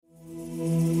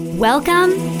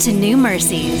Welcome to New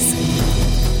Mercies,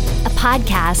 a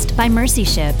podcast by Mercy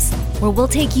Ships, where we'll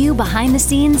take you behind the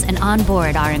scenes and on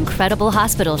board our incredible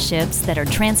hospital ships that are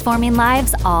transforming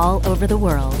lives all over the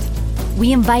world.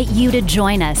 We invite you to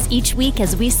join us each week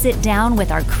as we sit down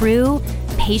with our crew,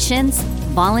 patients,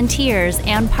 volunteers,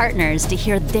 and partners to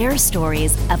hear their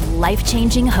stories of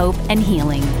life-changing hope and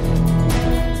healing.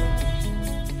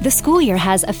 The school year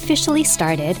has officially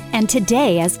started, and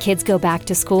today, as kids go back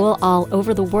to school all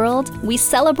over the world, we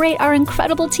celebrate our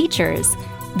incredible teachers.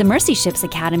 The Mercy Ships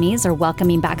Academies are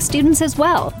welcoming back students as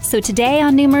well, so today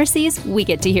on New Mercies, we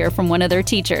get to hear from one of their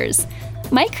teachers.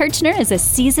 Mike Kirchner is a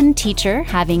seasoned teacher,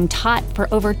 having taught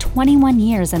for over 21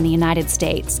 years in the United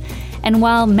States. And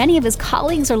while many of his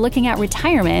colleagues are looking at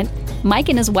retirement, Mike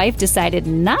and his wife decided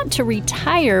not to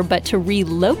retire, but to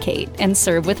relocate and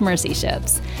serve with Mercy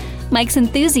Ships. Mike's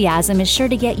enthusiasm is sure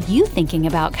to get you thinking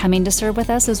about coming to serve with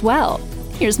us as well.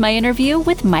 Here's my interview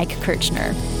with Mike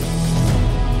Kirchner.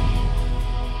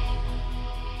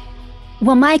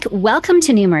 Well, Mike, welcome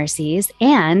to New Mercies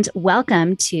and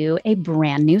welcome to a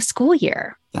brand new school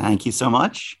year. Thank you so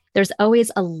much. There's always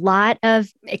a lot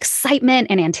of excitement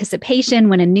and anticipation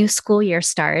when a new school year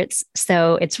starts.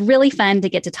 So it's really fun to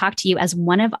get to talk to you as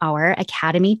one of our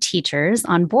Academy teachers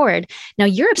on board. Now,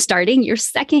 you're starting your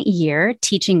second year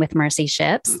teaching with Mercy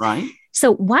Ships. Right.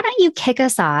 So why don't you kick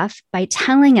us off by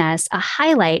telling us a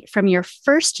highlight from your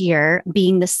first year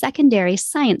being the secondary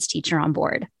science teacher on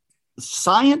board?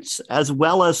 Science as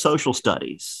well as social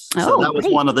studies. Oh, so that was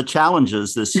great. one of the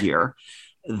challenges this year.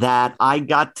 That I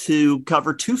got to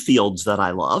cover two fields that I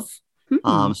love.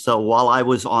 So while I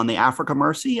was on the Africa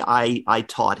Mercy, I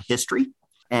taught history.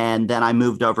 And then I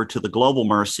moved over to the Global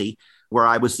Mercy, where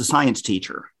I was the science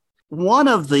teacher. One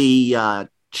of the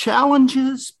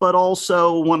challenges, but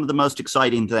also one of the most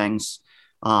exciting things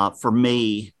for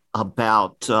me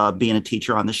about being a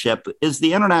teacher on the ship is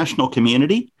the international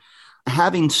community,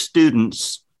 having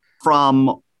students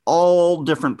from all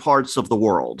different parts of the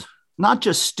world. Not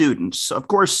just students. Of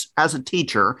course, as a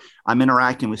teacher, I'm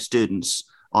interacting with students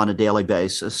on a daily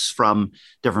basis from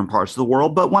different parts of the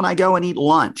world. But when I go and eat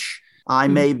lunch, I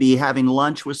may be having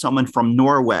lunch with someone from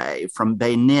Norway, from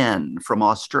Benin, from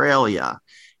Australia.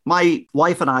 My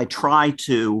wife and I try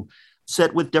to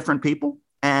sit with different people.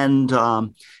 And a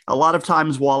lot of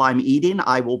times while I'm eating,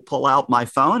 I will pull out my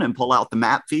phone and pull out the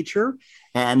map feature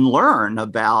and learn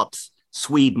about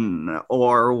Sweden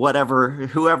or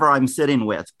whoever I'm sitting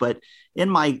with. But in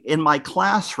my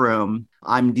classroom,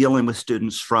 I'm dealing with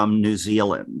students from New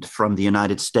Zealand, from the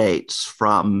United States,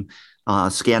 from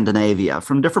Scandinavia,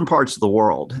 from different parts of the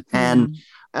world. And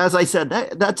as I said,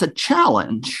 that's a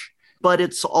challenge, but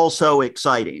it's also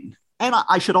exciting. And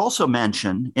I should also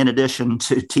mention, in addition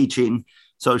to teaching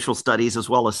social studies as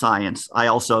well as science, I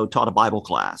also taught a Bible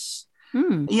class.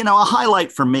 You know, a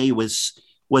highlight for me was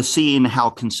seeing how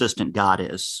consistent God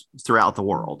is throughout the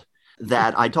world.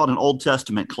 That I taught an Old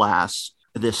Testament class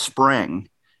this spring,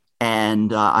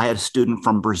 and I had a student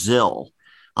from Brazil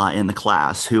in the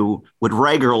class who would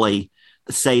regularly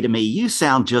say to me, "You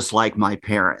sound just like my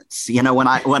parents." You know, when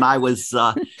I was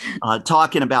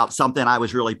talking about something I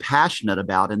was really passionate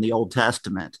about in the Old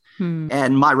Testament.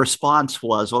 And my response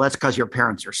was, "Well, that's because your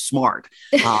parents are smart."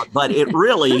 But it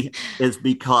really is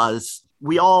because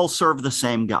we all serve the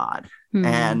same God.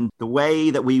 And the way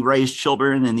that we raise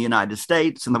children in the United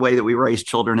States and the way that we raise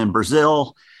children in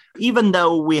Brazil, even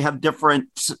though we have different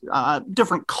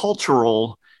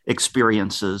cultural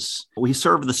experiences, we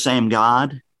serve the same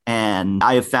God. And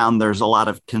I have found there's a lot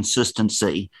of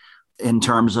consistency in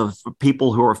terms of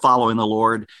people who are following the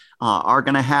Lord are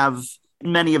going to have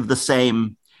many of the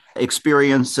same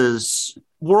experiences,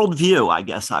 worldview, I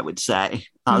guess I would say.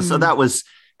 So that was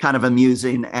kind of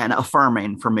amusing and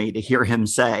affirming for me to hear him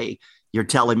say, "You're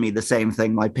telling me the same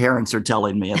thing my parents are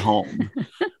telling me at home."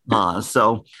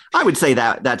 So I would say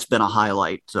that's been a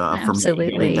highlight for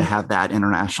me, getting to have that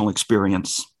international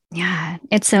experience. Yeah,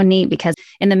 it's so neat because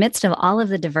in the midst of all of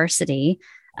the diversity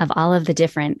of all of the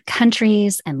different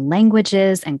countries and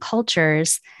languages and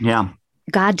cultures,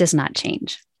 God does not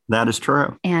change. That is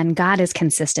true. And God is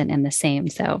consistent in the same.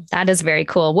 So that is very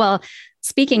cool. Well,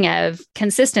 speaking of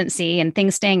consistency and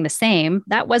things staying the same,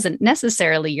 that wasn't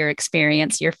necessarily your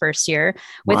experience your first year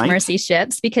with Mercy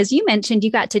Ships, because you mentioned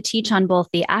you got to teach on both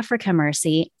the Africa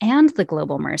Mercy and the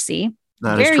Global Mercy.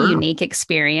 That Very is true. Unique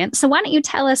experience. So why don't you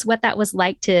tell us what that was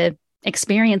like to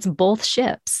experience both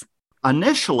ships?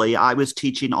 Initially, I was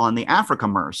teaching on the Africa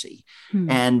Mercy.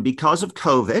 And because of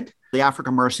COVID, the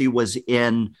Africa Mercy was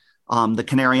in the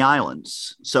Canary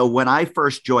Islands. So when I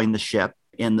first joined the ship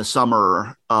in the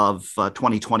summer of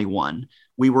 2021,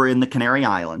 we were in the Canary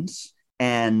Islands.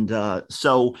 And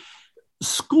so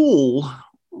school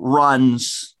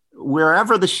runs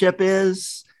wherever the ship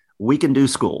is, we can do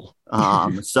school.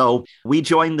 So we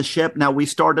joined the ship. Now, we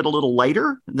started a little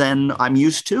later than I'm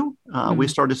used to. We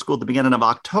started school at the beginning of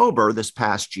October this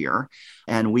past year,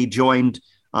 and we joined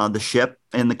the ship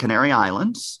in the Canary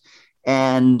Islands.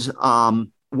 And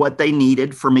what they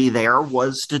needed for me there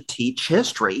was to teach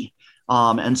history.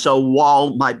 And so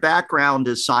while my background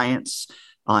is science,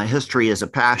 history is a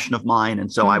passion of mine.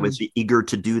 And so I was eager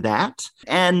to do that.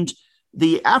 And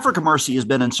the Africa Mercy has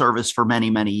been in service for many,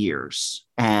 many years,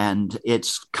 and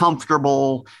it's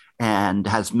comfortable and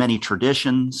has many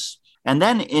traditions. And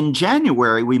then in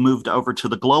January, we moved over to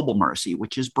the Global Mercy,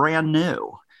 which is brand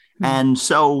new. And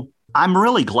so I'm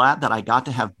really glad that I got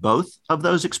to have both of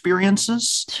those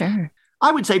experiences. Sure.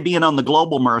 I would say being on the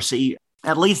Global Mercy,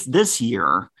 at least this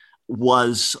year,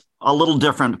 was a little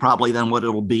different probably than what it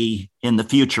will be in the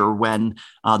future when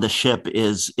the ship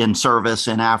is in service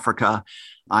in Africa.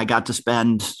 I got to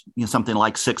spend something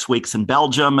like 6 weeks in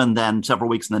Belgium and then several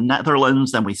weeks in the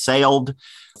Netherlands. Then we sailed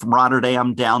from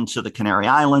Rotterdam down to the Canary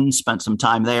Islands, spent some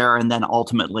time there, and then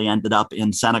ultimately ended up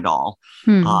in Senegal,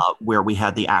 where we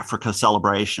had the Africa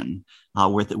celebration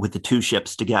with the two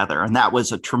ships together. And that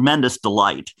was a tremendous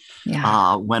delight.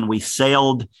 When we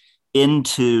sailed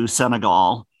into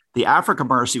Senegal, the Africa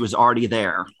Mercy was already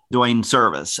there doing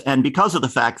service. And because of the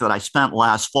fact that I spent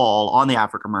last fall on the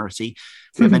Africa Mercy,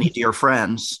 we have many dear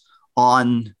friends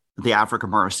on the Africa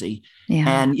Mercy.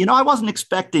 And, I wasn't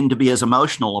expecting to be as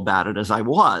emotional about it as I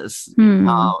was.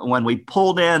 When we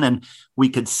pulled in and we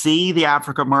could see the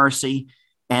Africa Mercy,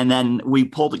 and then we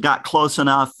got close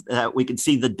enough that we could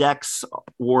see the decks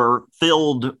were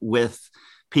filled with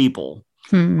people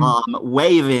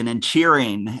waving and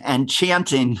cheering and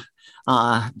chanting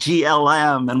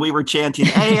GLM, and we were chanting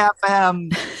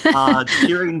AFM,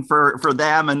 cheering for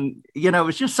them. And, it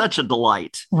was just such a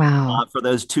delight for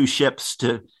those two ships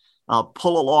to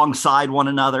pull alongside one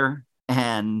another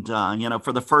and,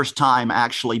 for the first time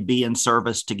actually be in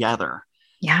service together.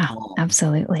 Yeah,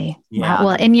 absolutely. Yeah. Wow.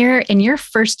 Well, in your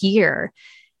first year,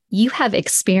 you have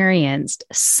experienced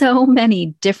so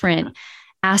many different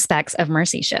aspects of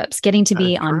mercy ships, getting to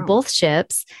be on both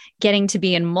ships, getting to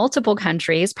be in multiple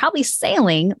countries, probably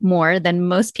sailing more than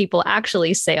most people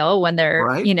actually sail when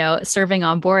they're, serving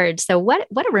on board. So what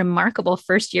a remarkable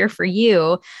first year for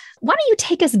you. Why don't you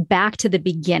take us back to the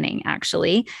beginning,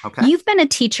 actually? Okay. You've been a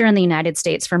teacher in the United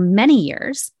States for many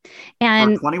years.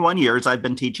 And for 21 years, I've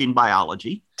been teaching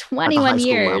biology. 21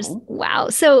 years. Level. Wow.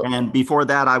 So, and before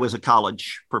that, I was a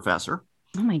college professor.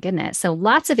 Oh my goodness. So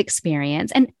lots of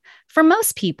experience. And for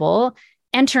most people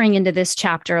entering into this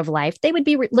chapter of life, they would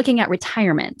be looking at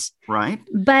retirement. Right.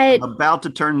 But I'm about to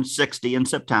turn 60 in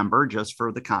September, just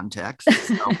for the context.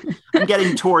 So I'm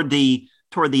getting toward the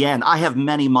end. I have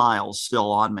many miles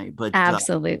still on me, but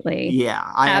absolutely.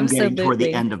 I am getting toward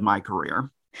the end of my career.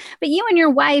 But you and your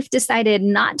wife decided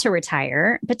not to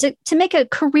retire, but to make a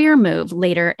career move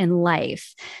later in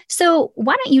life. So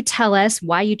why don't you tell us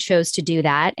why you chose to do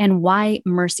that and why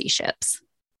Mercy Ships?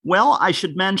 Well, I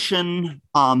should mention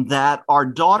that our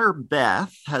daughter,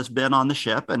 Beth, has been on the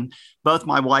ship, and both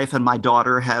my wife and my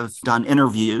daughter have done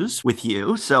interviews with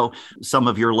you. So some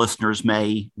of your listeners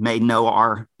may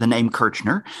know the name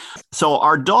Kirchner. So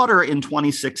our daughter in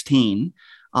 2016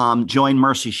 joined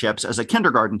Mercy Ships as a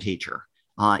kindergarten teacher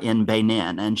in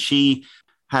Benin, and she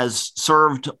has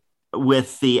served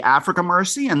with the Africa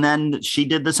Mercy, and then she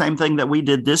did the same thing that we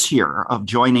did this year of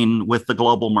joining with the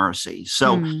Global Mercy.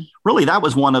 So really, that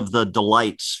was one of the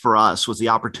delights for us, was the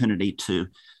opportunity to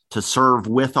serve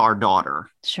with our daughter.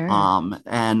 Sure.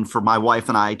 And for my wife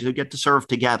and I to get to serve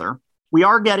together. We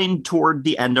are getting toward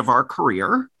the end of our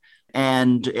career.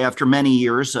 And after many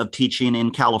years of teaching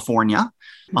in California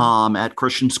at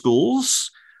Christian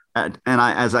schools, and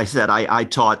as I said, I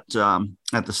taught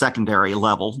at the secondary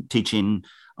level, teaching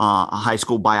high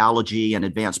school biology and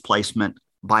advanced placement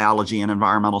biology and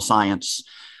environmental science.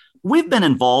 We've been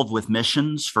involved with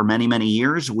missions for many, many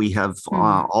years. We have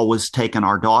always taken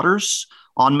our daughters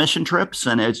on mission trips,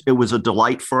 and it was a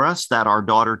delight for us that our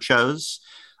daughter chose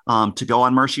to go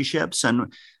on Mercy Ships.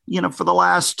 And, for the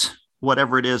last,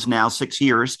 whatever it is now, 6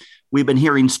 years, we've been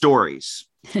hearing stories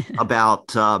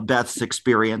about Beth's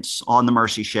experience on the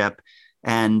Mercy Ship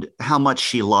and how much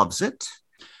she loves it.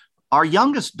 Our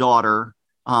youngest daughter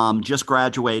just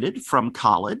graduated from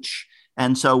college.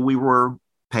 And so we were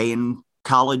paying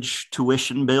college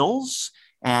tuition bills,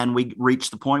 and we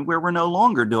reached the point where we're no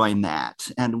longer doing that.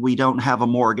 And we don't have a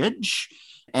mortgage.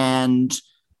 And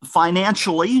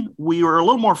financially, we were a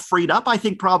little more freed up. I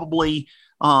think probably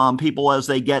people as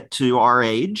they get to our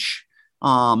age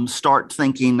start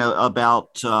thinking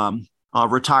about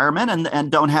retirement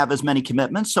and don't have as many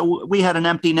commitments. So we had an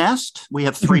empty nest. We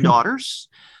have three daughters,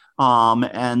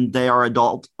 and they are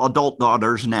adult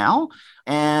daughters now.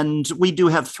 And we do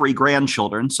have three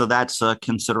grandchildren, so that's a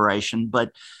consideration.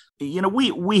 But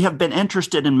we have been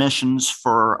interested in missions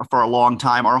for a long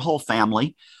time, our whole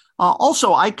family.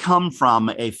 Also, I come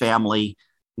from a family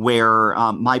where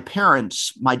my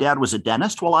dad was a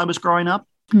dentist while I was growing up.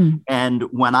 And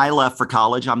when I left for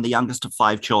college, I'm the youngest of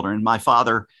five children. My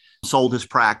father sold his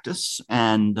practice,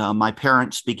 and my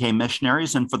parents became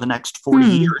missionaries. And for the next 40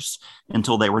 years,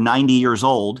 until they were 90 years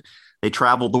old, they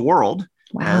traveled the world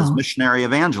as missionary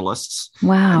evangelists.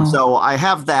 Wow. And so I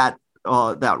have that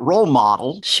role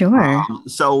model. Sure.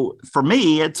 So for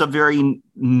me, it's a very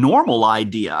normal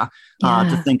idea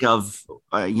to think of,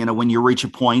 when you reach a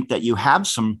point that you have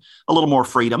a little more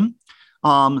freedom,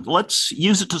 let's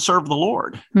use it to serve the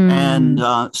Lord. And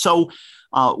so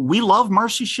we love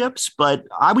mercy ships, but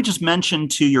I would just mention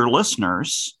to your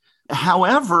listeners,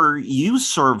 however you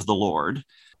serve the Lord,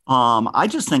 I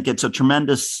just think it's a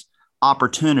tremendous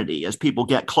opportunity as people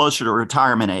get closer to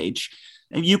retirement age.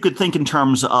 You could think in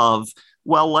terms of,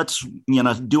 well, let's, do a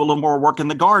little more work in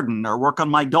the garden or work on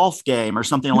my golf game or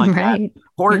something like that.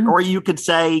 Or you could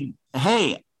say,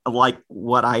 hey, like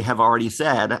what I have already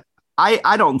said,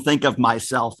 I don't think of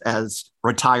myself as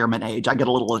retirement age. I get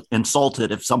a little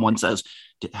insulted if someone says,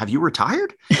 have you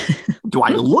retired? Do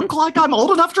I look like I'm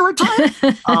old enough to retire?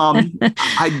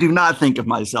 I do not think of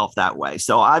myself that way.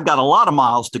 So I've got a lot of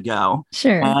miles to go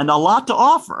and a lot to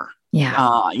offer. Yeah.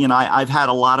 I've had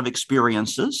a lot of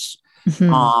experiences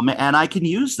and I can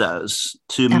use those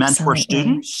to mentor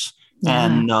students.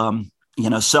 And,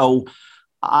 so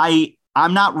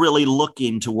I'm not really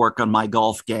looking to work on my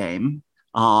golf game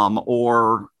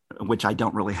or which I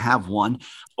don't really have one,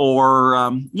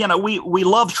 or, we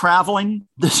love traveling.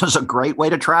 This is a great way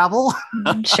to travel.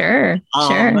 Sure.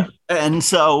 And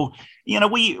so,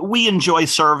 we enjoy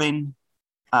serving.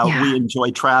 We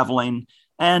enjoy traveling.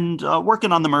 And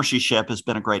working on the Mercy Ship has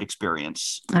been a great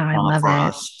experience. Oh, I love for it.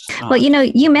 us. Well,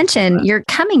 you mentioned you're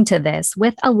coming to this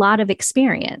with a lot of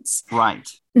experience. Right.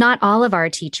 Not all of our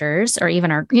teachers or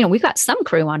even we've got some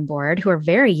crew on board who are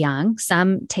very young.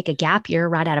 Some take a gap year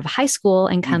right out of high school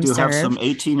and come serve. You do have some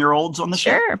 18-year-olds on the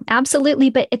ship? Sure, absolutely.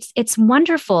 But it's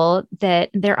wonderful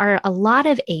that there are a lot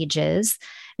of ages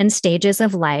and stages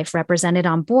of life represented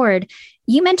on board.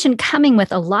 You mentioned coming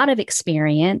with a lot of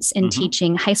experience in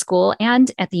teaching high school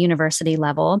and at the university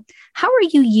level. How are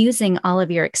you using all of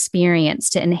your experience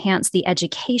to enhance the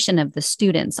education of the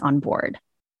students on board?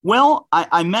 Well,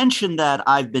 I mentioned that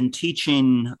I've been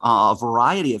teaching a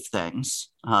variety of things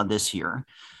this year.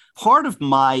 Part of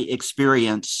my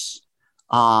experience,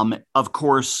 of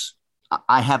course,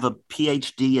 I have a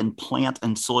PhD in plant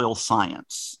and soil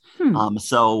science.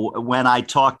 So when I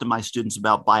talk to my students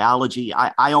about biology,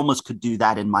 I almost could do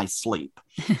that in my sleep.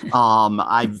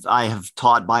 I have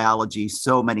taught biology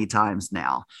so many times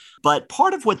now. But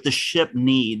part of what the ship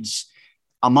needs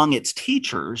among its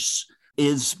teachers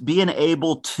is being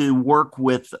able to work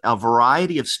with a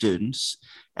variety of students.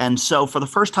 And so for the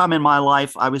first time in my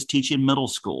life, I was teaching middle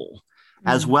school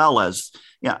as well as,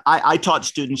 I taught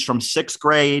students from 6th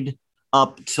grade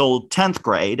up till 10th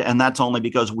grade. And that's only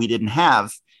because we didn't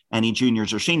have any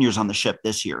juniors or seniors on the ship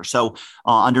this year. So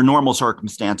under normal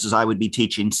circumstances, I would be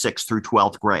teaching 6th through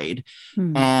 12th grade.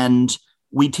 And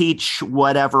we teach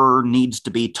whatever needs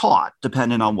to be taught,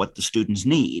 depending on what the students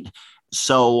need.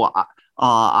 So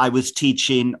I was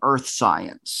teaching earth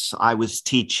science. I was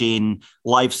teaching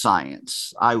life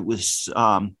science. I was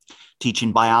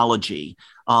teaching biology.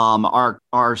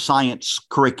 Our science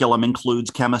curriculum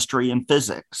includes chemistry and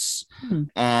physics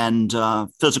and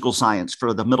physical science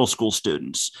for the middle school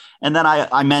students. And then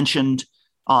I mentioned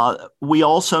we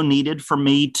also needed for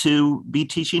me to be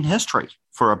teaching history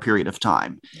for a period of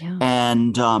time. Yeah.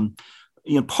 And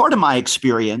part of my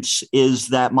experience is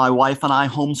that my wife and I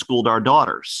homeschooled our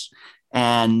daughters.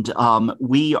 And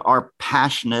we are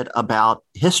passionate about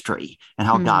history and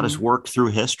how God has worked through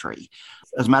history.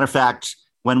 As a matter of fact,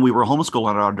 when we were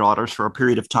homeschooling our daughters for a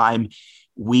period of time,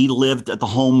 we lived at the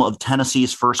home of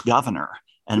Tennessee's first governor.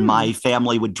 And my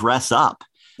family would dress up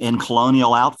in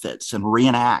colonial outfits and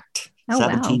reenact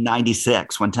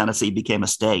 1796 when Tennessee became a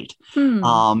state.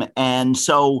 And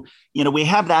so, we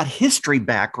have that history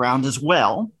background as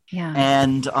well. Yeah.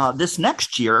 And this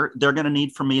next year, they're going to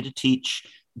need for me to teach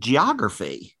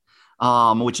geography,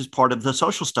 which is part of the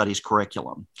social studies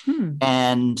curriculum.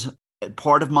 And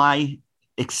part of my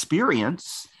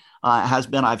experience has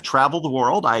been I've traveled the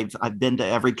world. I've been to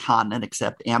every continent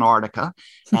except Antarctica,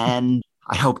 and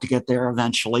I hope to get there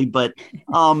eventually. But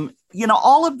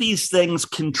all of these things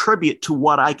contribute to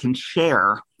what I can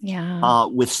share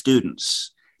with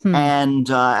students. And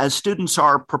as students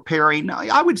are preparing,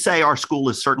 I would say our school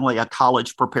is certainly a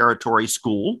college preparatory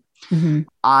school.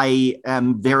 I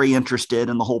am very interested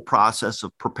in the whole process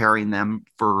of preparing them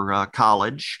for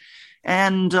college.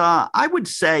 And I would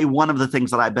say one of the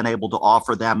things that I've been able to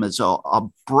offer them is a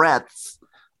breadth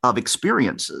of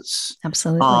experiences.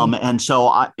 Absolutely. And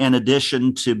so in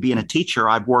addition to being a teacher,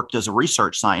 I've worked as a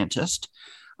research scientist.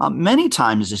 Many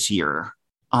times this year,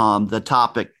 the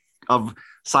topic of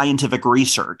scientific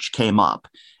research came up,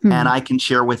 and I can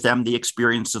share with them the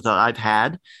experiences that I've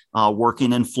had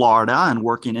working in Florida and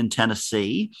working in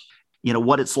Tennessee,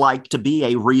 what it's like to be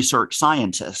a research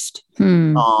scientist.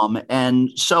 And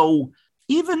so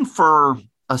even for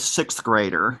a sixth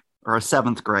grader or a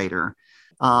seventh grader,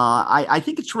 I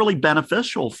think it's really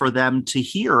beneficial for them to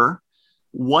hear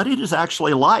what it is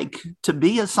actually like to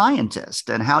be a scientist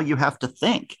and how you have to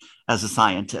think as a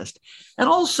scientist. And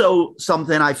also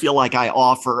something I feel like I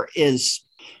offer is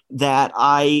that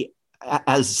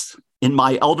as in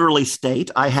my elderly state,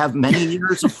 I have many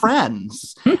years of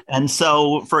friends. And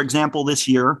so, for example, this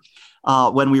year,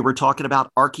 when we were talking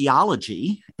about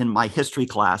archaeology in my history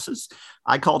classes,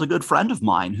 I called a good friend of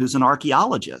mine who's an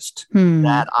archaeologist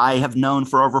that I have known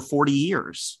for over 40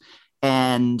 years.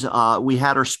 And we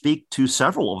had her speak to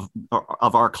several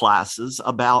of our classes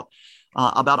about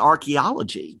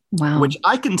archaeology, which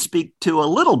I can speak to a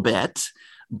little bit,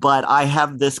 but I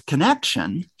have this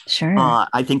connection. Sure.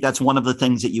 I think that's one of the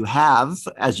things that you have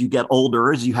as you get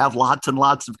older is you have lots and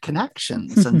lots of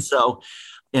connections. And so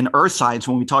in earth science,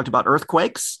 when we talked about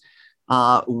earthquakes,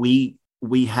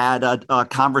 we had a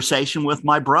conversation with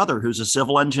my brother, who's a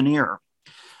civil engineer.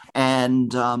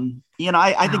 And,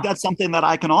 I think that's something that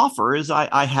I can offer is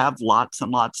I have lots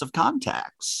and lots of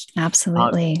contacts.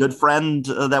 Absolutely. A good friend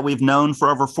that we've known for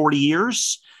over 40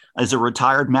 years is a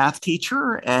retired math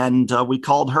teacher. And we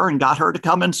called her and got her to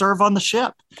come and serve on the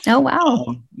ship. Oh,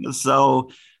 wow. So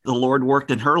the Lord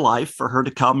worked in her life for her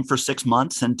to come for 6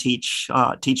 months and teach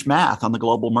math on the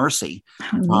Global Mercy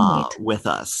with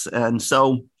us. And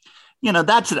so,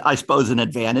 that's, I suppose, an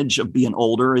advantage of being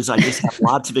older is I just have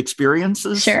lots of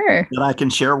experiences that I can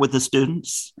share with the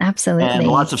students. Absolutely. And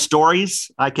lots of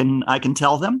stories I can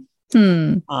tell them.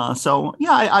 So,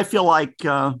 I feel like,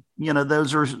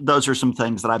 those are some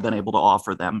things that I've been able to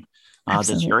offer them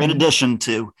this year, in addition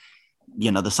to,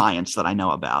 the science that I know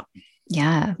about.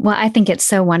 Yeah. Well, I think it's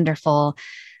so wonderful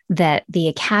that the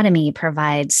Academy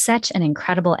provides such an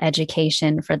incredible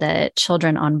education for the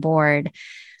children on board.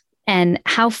 And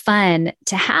how fun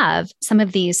to have some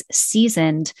of these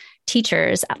seasoned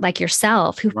teachers like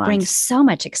yourself who bring so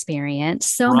much experience,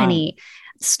 so many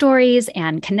stories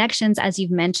and connections, as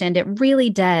you've mentioned. It really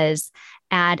does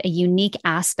add a unique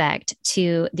aspect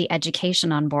to the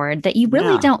education on board that you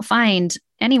really don't find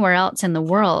anywhere else in the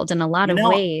world in a lot of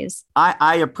ways.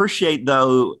 I appreciate,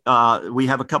 though, we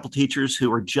have a couple teachers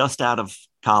who are just out of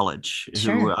college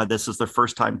who this is their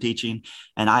first time teaching.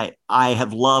 And I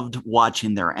have loved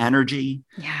watching their energy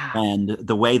and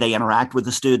the way they interact with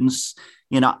the students.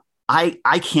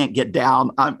 I can't get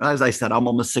down. As I said, I'm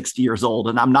almost 60 years old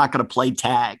and I'm not going to play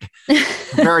tag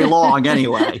very long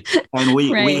anyway. And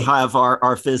we have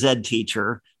our phys ed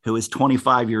teacher who is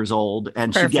 25 years old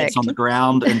and she gets on the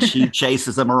ground and she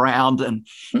chases them around. And,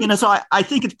 so I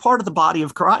think it's part of the body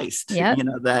of Christ,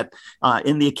 that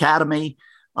in the Academy,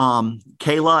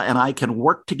 Kayla and I can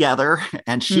work together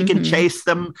and she can chase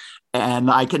them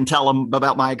and I can tell them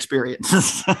about my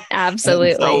experiences.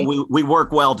 Absolutely. So we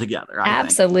work well together.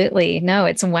 Absolutely. No,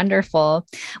 it's wonderful.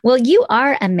 Well, you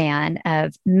are a man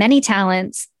of many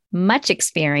talents, much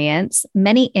experience,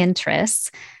 many interests.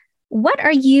 What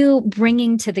are you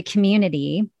bringing to the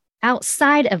community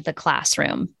outside of the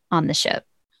classroom on the ship?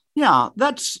 Yeah,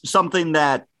 that's something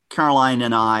that Caroline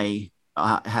and I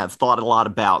have thought a lot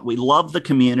about. We love the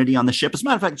community on the ship. As a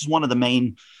matter of fact, it's one of the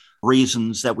main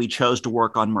reasons that we chose to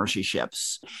work on Mercy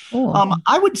ships.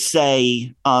 I would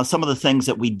say some of the things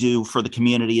that we do for the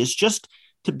community is just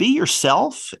to be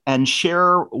yourself and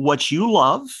share what you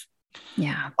love.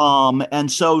 Yeah.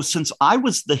 And so since I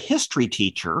was the history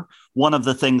teacher, one of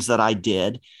the things that I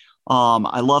did,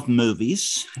 I love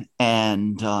movies,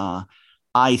 and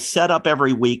I set up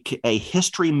every week a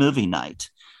history movie night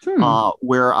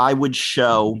where I would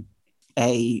show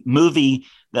a movie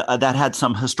that had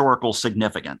some historical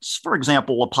significance. For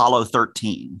example, Apollo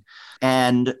 13.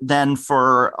 And then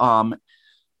for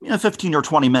 15 or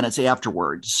 20 minutes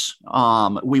afterwards,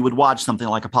 we would watch something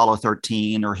like Apollo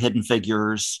 13 or Hidden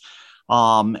Figures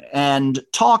and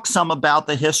talk some about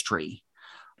the history.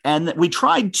 And we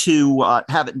tried to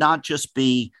have it not just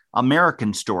be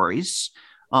American stories.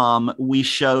 We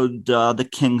showed The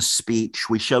King's Speech.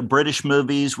 We showed British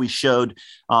movies. We showed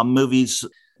movies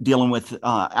dealing with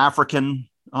African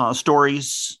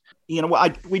stories.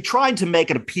 We tried to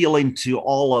make it appealing to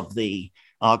all of the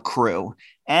crew.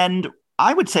 And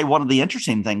I would say one of the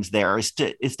interesting things there is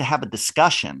to have a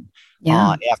discussion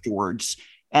afterwards.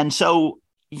 And so,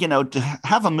 to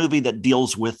have a movie that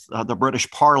deals with the British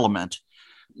Parliament,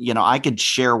 I could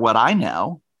share what I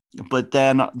know, but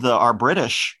then our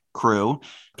British crew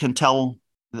can tell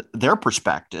their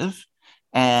perspective.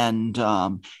 And,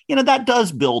 that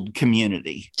does build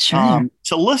community. Sure.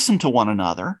 To listen to one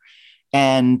another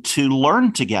and to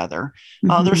learn together.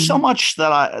 There's so much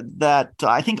that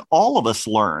I think all of us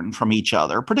learn from each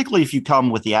other, particularly if you come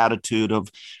with the attitude of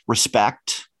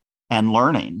respect and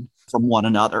learning from one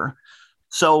another.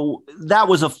 So that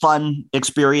was a fun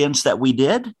experience that we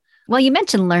did. Well, you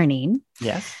mentioned learning.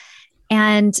 Yes.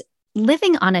 And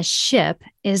living on a ship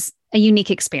is a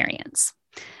unique experience.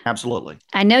 Absolutely.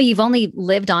 I know you've only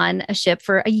lived on a ship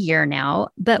for a year now,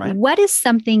 but Right. What is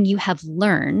something you have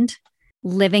learned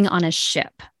living on a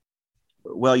ship?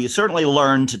 Well, you certainly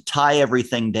learn to tie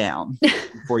everything down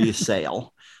before you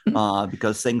sail,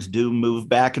 because things do move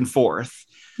back and forth.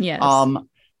 Yes.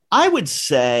 I would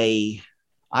say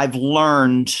I've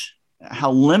learned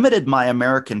how limited my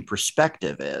American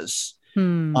perspective is.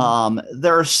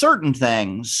 There are certain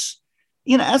things,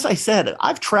 as I said,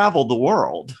 I've traveled the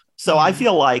world. So I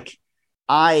feel like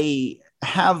I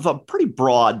have a pretty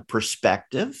broad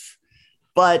perspective,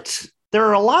 but there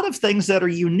are a lot of things that are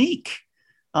unique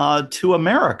to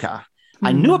America.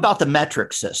 I knew about the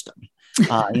metric system,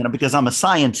 because I'm a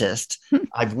scientist.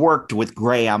 I've worked with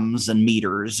grams and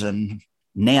meters and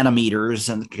nanometers,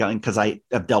 and because I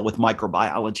have dealt with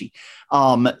microbiology.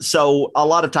 So a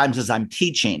lot of times as I'm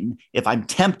teaching, if I'm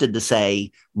tempted to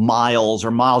say miles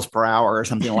or miles per hour or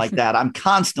something like that, I'm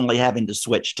constantly having to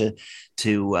switch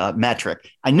to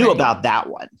metric. I knew about that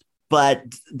one. But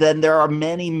then there are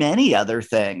many, many other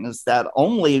things that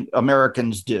only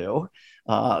Americans do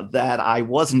that I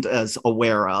wasn't as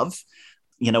aware of.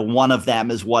 One of them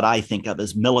is what I think of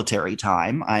as military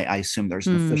time. I assume there's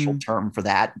an official term for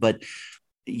that. But,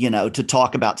 to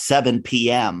talk about 7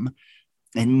 p.m.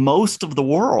 in most of the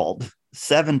world,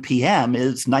 7 p.m.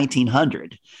 is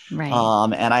 1900. Right.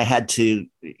 And I had to,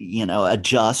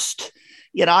 adjust.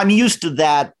 I'm used to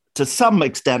that to some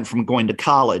extent from going to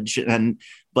college.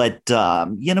 But I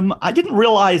didn't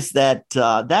realize that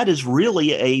that is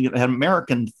really an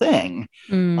American thing,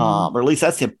 or at least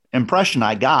that's the impression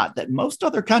I got, that most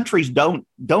other countries don't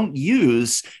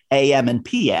use AM and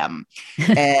PM,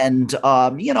 and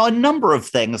a number of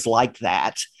things like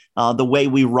that. The way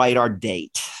we write our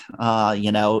date,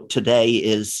 today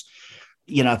is,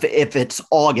 if it's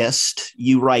August,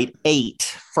 you write 8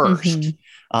 first.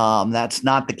 That's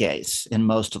not the case in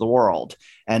most of the world.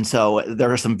 And so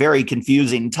there are some very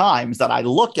confusing times that I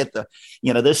look at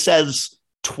this says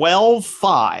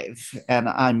 12/5,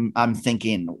 and I'm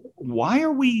thinking, why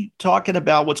are we talking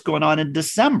about what's going on in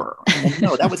December? Well,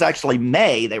 no, that was actually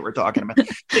May they were talking about.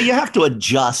 So you have to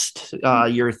adjust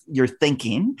your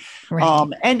thinking. Right.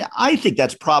 And I think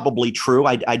that's probably true.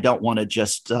 I don't want to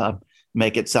just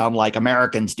make it sound like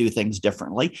Americans do things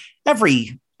differently.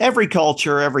 Every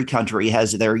culture, every country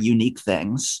has their unique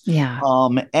things. Yeah.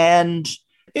 And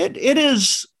it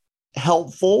is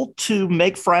helpful to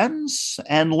make friends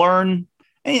and learn,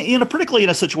 particularly in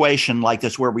a situation like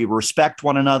this where we respect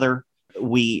one another,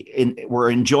 we're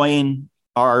enjoying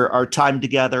our time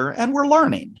together, and we're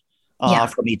learning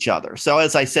from each other. So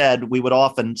as I said, we would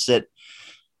often sit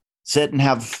and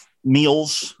have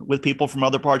meals with people from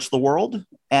other parts of the world.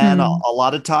 And a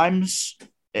lot of times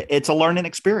it's a learning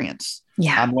experience.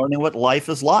 Yeah. I'm learning what life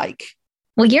is like.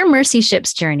 Well, your Mercy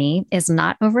Ships journey is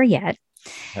not over yet.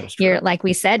 That is true. You're, like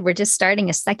we said, we're just starting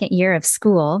a second year of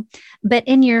school. But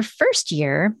in your first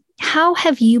year, how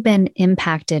have you been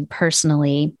impacted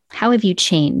personally? How have you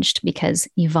changed because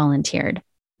you volunteered?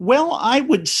 Well, I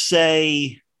would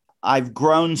say I've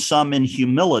grown some in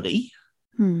humility,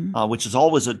 which is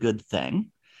always a good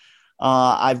thing.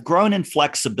 I've grown in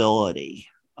flexibility.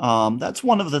 That's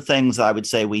one of the things I would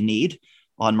say we need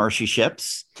on Mercy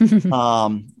Ships,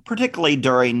 particularly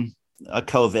during a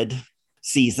COVID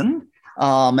season,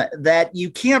 that you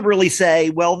can't really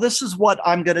say, well, this is what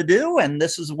I'm going to do, and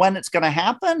this is when it's going to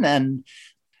happen. And,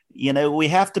 we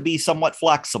have to be somewhat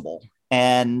flexible.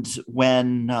 And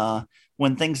when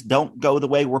things don't go the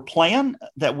way we plan,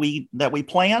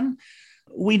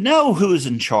 we know who's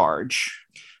in charge.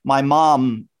 My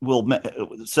mom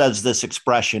says this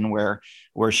expression where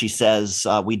where she says,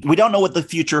 we don't know what the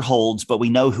future holds, but we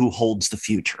know who holds the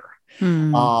future.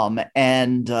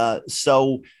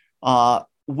 So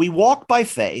we walk by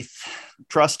faith,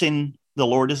 trusting the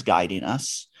Lord is guiding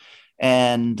us.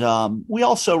 And we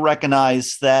also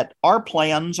recognize that our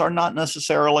plans are not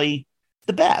necessarily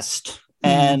the best.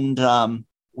 And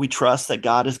we trust that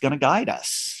God is going to guide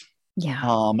us.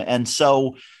 Yeah. And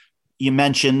so you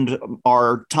mentioned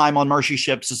our time on Mercy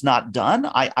Ships is not done.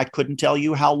 I couldn't tell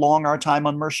you how long our time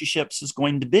on Mercy Ships is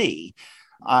going to be.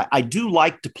 I do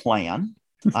like to plan.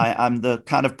 I'm the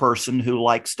kind of person who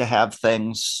likes to have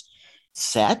things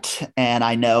set, and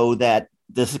I know that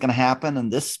this is going to happen on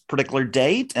this particular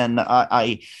date, and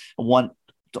I want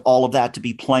all of that to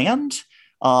be planned.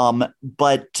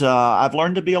 But I've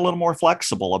learned to be a little more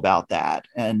flexible about that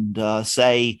and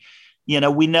say,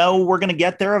 we know we're going to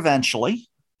get there eventually.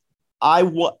 I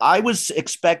was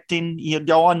expecting you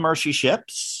go on Mercy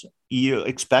Ships. You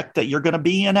expect that you're going to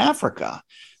be in Africa.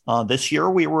 This year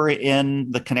we were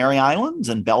in the Canary Islands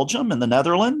and Belgium and the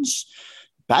Netherlands,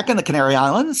 back in the Canary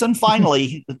Islands, and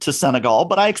finally to Senegal.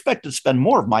 But I expect to spend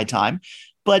more of my time.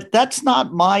 But that's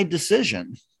not my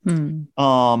decision.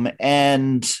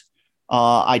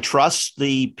 I trust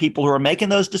the people who are making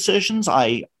those decisions.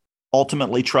 I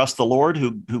ultimately trust the Lord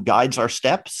who guides our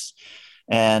steps.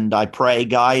 And I pray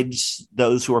guides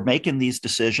those who are making these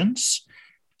decisions.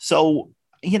 So,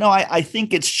 I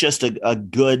think it's just a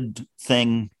good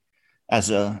thing as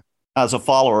a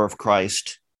follower of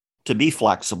Christ to be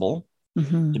flexible,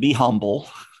 to be humble,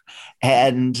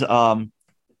 and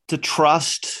to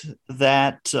trust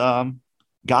that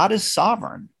God is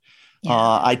sovereign.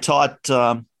 Yeah. I taught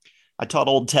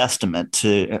Old Testament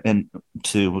to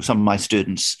some of my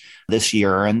students this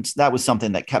year, and that was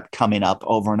something that kept coming up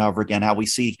over and over again, how we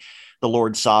see the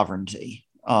Lord's sovereignty,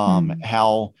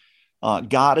 how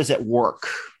God is at work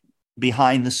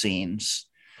behind the scenes,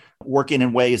 working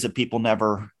in ways that people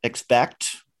never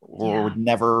expect or would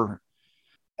never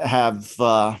have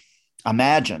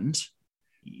imagined,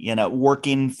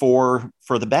 working for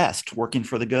the best, working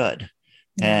for the good.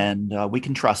 And we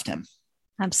can trust him.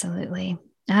 Absolutely.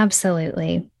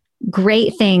 Absolutely.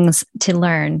 Great things to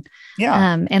learn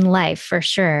in life, for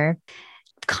sure.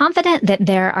 Confident that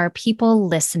there are people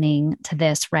listening to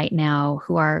this right now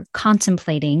who are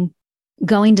contemplating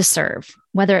going to serve,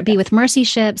 whether it be with Mercy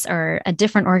Ships or a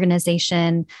different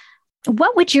organization.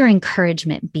 What would your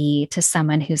encouragement be to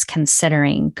someone who's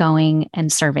considering going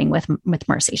and serving with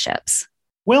Mercy Ships?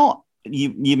 Well,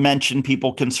 you mentioned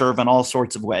people can serve in all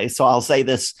sorts of ways. So I'll say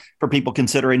this for people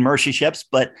considering Mercy Ships,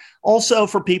 but also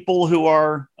for people who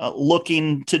are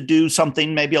looking to do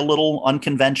something maybe a little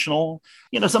unconventional.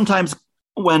 Sometimes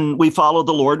when we follow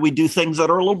the Lord, we do things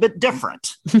that are a little bit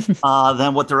different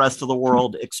than what the rest of the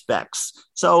world expects.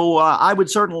 So I would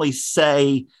certainly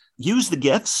say use the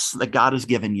gifts that God has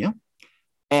given you.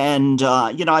 And,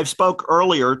 I've spoke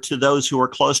earlier to those who are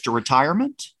close to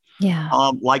retirement.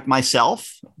 Like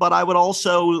myself, but I would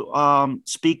also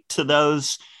speak to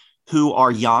those who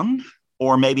are young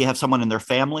or maybe have someone in their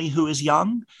family who is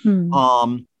young,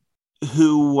 who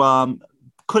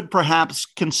could perhaps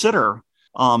consider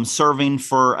serving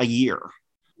for a year.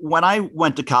 When I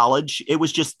went to college, it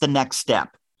was just the next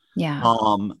step.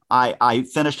 I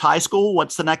finished high school.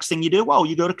 What's the next thing you do? Well,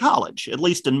 you go to college. At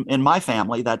least in my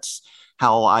family, that's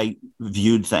how I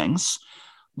viewed things.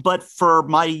 But for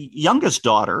my youngest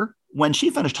daughter, when she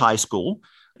finished high school,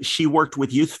 she worked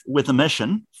with Youth with a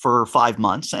Mission for 5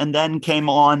 months and then came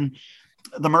on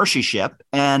the Mercy Ship.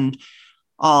 And,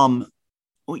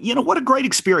 what a great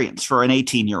experience for an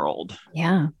 18-year-old.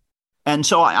 Yeah. And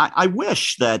so I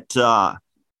wish that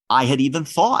I had even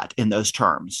thought in those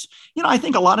terms. I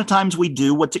think a lot of times we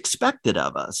do what's expected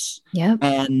of us. Yeah.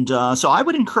 And so I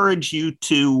would encourage you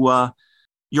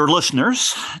your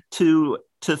listeners to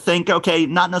think, okay,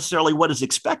 not necessarily what is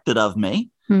expected of me,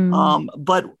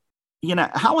 but,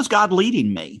 how is God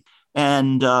leading me?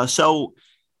 And so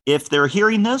if they're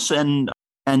hearing this and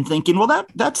thinking, well,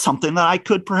 that's something that I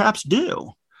could perhaps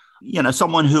do,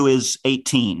 someone who is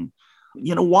 18,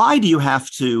 why do you have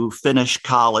to finish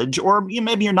college? Or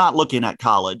maybe you're not looking at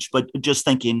college, but just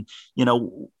thinking,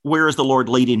 where is the Lord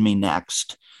leading me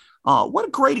next? What a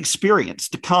great experience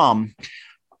to come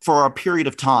for a period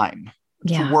of time.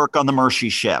 To work on the Mercy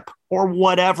Ship or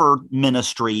whatever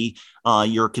ministry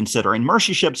you're considering.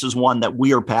 Mercy Ships is one that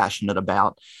we are passionate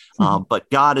about, but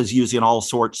God is using all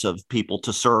sorts of people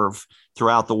to serve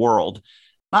throughout the world.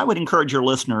 I would encourage your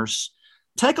listeners,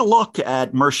 take a look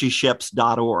at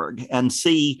mercyships.org and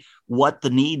see what the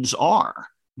needs are.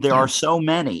 There are so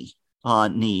many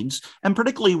needs, and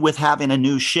particularly with having a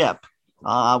new ship,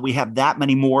 we have that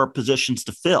many more positions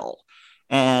to fill.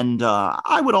 And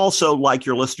I would also like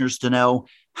your listeners to know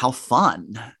how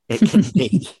fun it can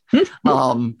be.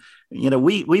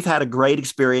 We've had a great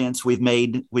experience. We've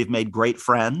made great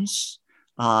friends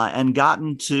and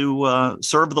gotten to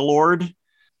serve the Lord.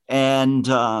 And,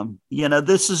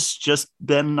 this has just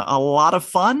been a lot of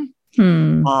fun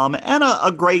and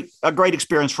a great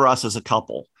experience for us as a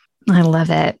couple. I love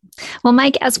it. Well,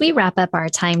 Mike, as we wrap up our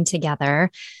time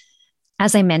together,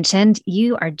 as I mentioned,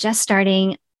 you are just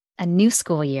starting a new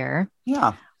school year.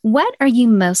 Yeah. What are you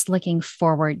most looking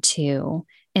forward to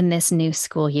in this new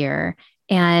school year?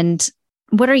 And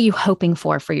what are you hoping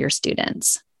for your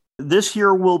students? This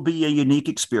year will be a unique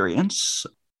experience.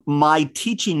 My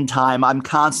teaching time, I'm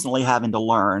constantly having to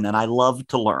learn, and I love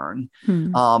to learn.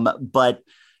 But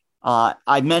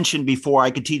I mentioned before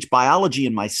I could teach biology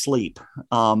in my sleep,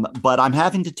 but I'm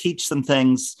having to teach some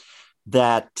things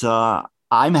that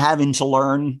I'm having to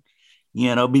learn,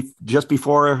 just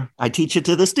before I teach it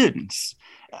to the students.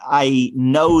 I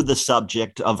know the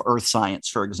subject of earth science,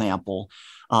 for example,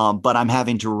 but I'm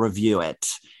having to review it.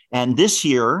 And this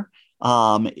year,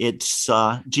 it's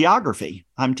geography.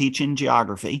 I'm teaching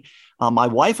geography. My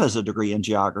wife has a degree in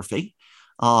geography.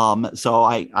 So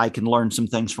I can learn some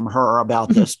things from her about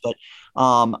this, but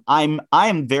I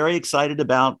am very excited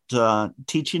about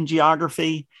teaching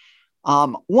geography.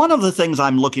 One of the things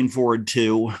I'm looking forward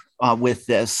to with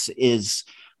this is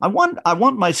I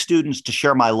want my students to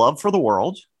share my love for the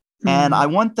world, and I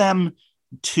want them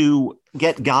to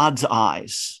get God's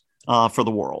eyes for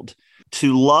the world,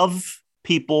 to love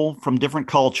people from different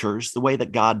cultures the way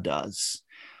that God does,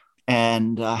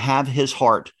 and have his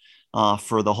heart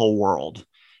for the whole world.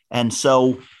 And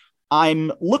so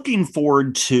I'm looking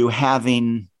forward to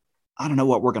having, I don't know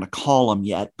what we're going to call them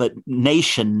yet, but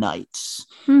nation nights.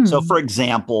 So, for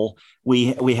example,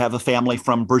 we have a family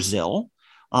from Brazil.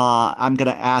 I'm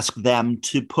going to ask them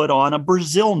to put on a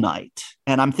Brazil night.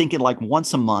 And I'm thinking like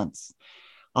once a month.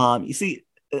 You see,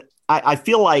 I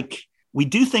feel like we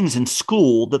do things in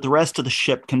school that the rest of the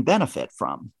ship can benefit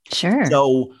from. Sure.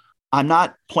 So I'm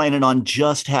not planning on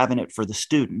just having it for the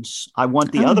students. I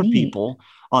want the other people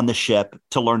on the ship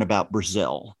to learn about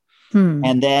Brazil.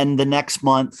 And then the next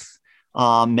month,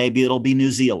 maybe it'll be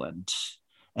New Zealand.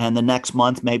 And the next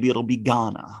month, maybe it'll be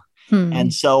Ghana.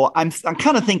 And so I'm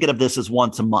kind of thinking of this as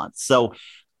once a month. So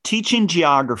teaching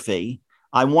geography,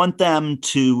 I want them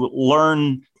to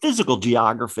learn physical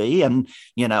geography and,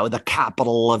 the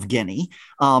capital of Guinea.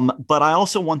 But I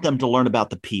also want them to learn about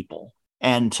the people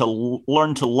and to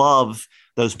learn to love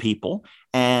those people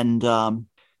and,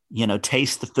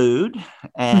 taste the food.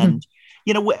 And,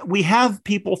 we have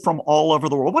people from all over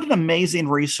the world. What an amazing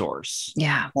resource.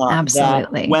 Yeah,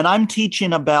 absolutely. When I'm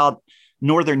teaching about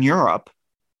Northern Europe,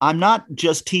 I'm not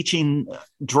just teaching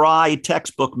dry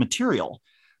textbook material.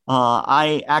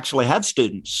 I actually have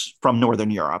students from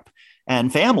Northern Europe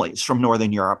and families from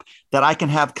Northern Europe that I can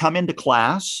have come into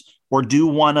class or do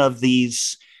one of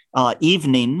these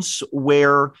evenings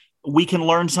where we can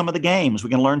learn some of the games.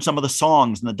 We can learn some of the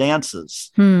songs and the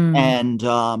dances and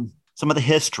some of the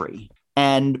history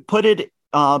and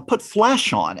put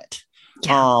flesh on it.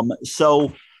 Yeah.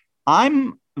 So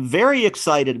I'm very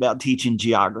excited about teaching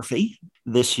geography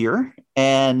this year.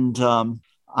 And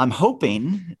I'm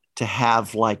hoping to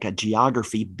have like a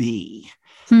geography bee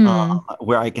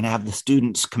where I can have the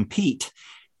students compete.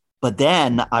 But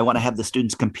then I want to have the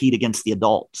students compete against the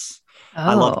adults.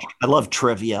 I love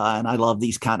trivia and I love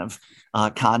these kind of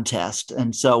contests.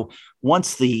 And so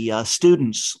once the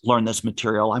students learn this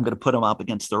material, I'm going to put them up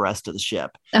against the rest of the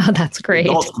ship. Oh, that's great. The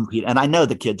adults compete, and I know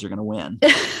the kids are going to win.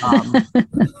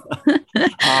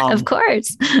 Of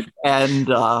course. And,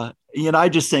 I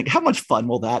just think, how much fun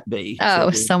will that be?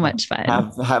 Oh, so much fun.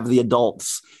 Have the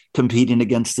adults competing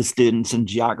against the students in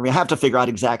geography. I have to figure out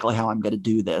exactly how I'm going to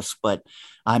do this, but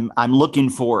I'm looking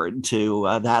forward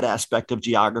to that aspect of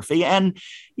geography. And,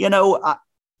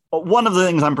 one of the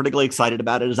things I'm particularly excited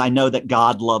about it is I know that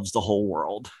God loves the whole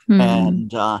world.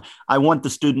 And I want the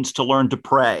students to learn to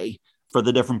pray for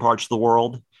the different parts of the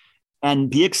world and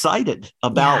be excited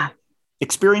about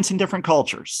experiencing different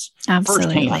cultures.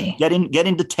 Absolutely. Firsthand,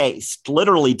 getting to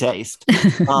literally taste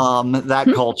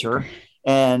that culture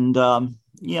and,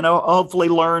 hopefully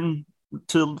learn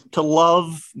to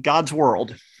love God's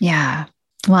world. Yeah.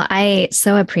 Well, I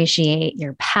so appreciate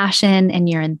your passion and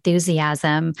your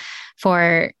enthusiasm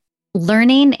for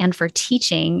learning and for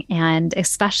teaching, and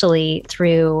especially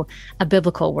through a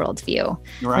biblical worldview,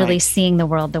 really seeing the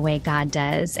world the way God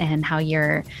does and how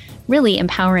you're really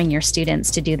empowering your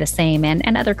students to do the same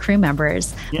and other crew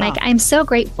members. Yeah. Mike, I'm so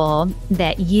grateful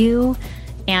that you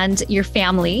and your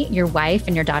family, your wife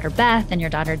and your daughter Beth and your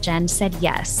daughter Jen said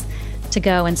yes to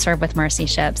go and serve with Mercy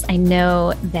Ships. I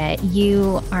know that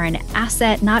you are an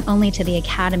asset not only to the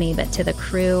Academy, but to the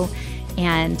crew.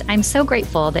 And I'm so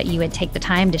grateful that you would take the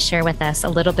time to share with us a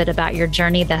little bit about your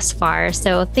journey thus far.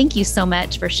 So thank you so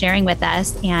much for sharing with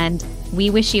us. And we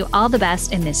wish you all the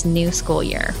best in this new school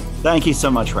year. Thank you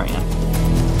so much, Rayanne.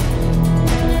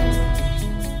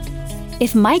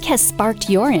 If Mike has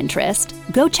sparked your interest,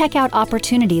 go check out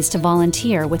opportunities to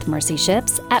volunteer with Mercy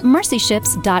Ships at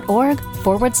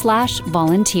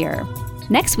mercyships.org/volunteer.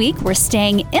 Next week, we're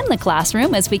staying in the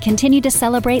classroom as we continue to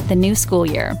celebrate the new school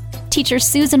year. Teacher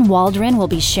Susan Waldron will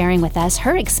be sharing with us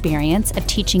her experience of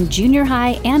teaching junior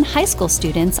high and high school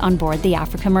students on board the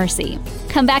Africa Mercy.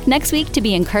 Come back next week to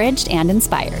be encouraged and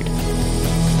inspired.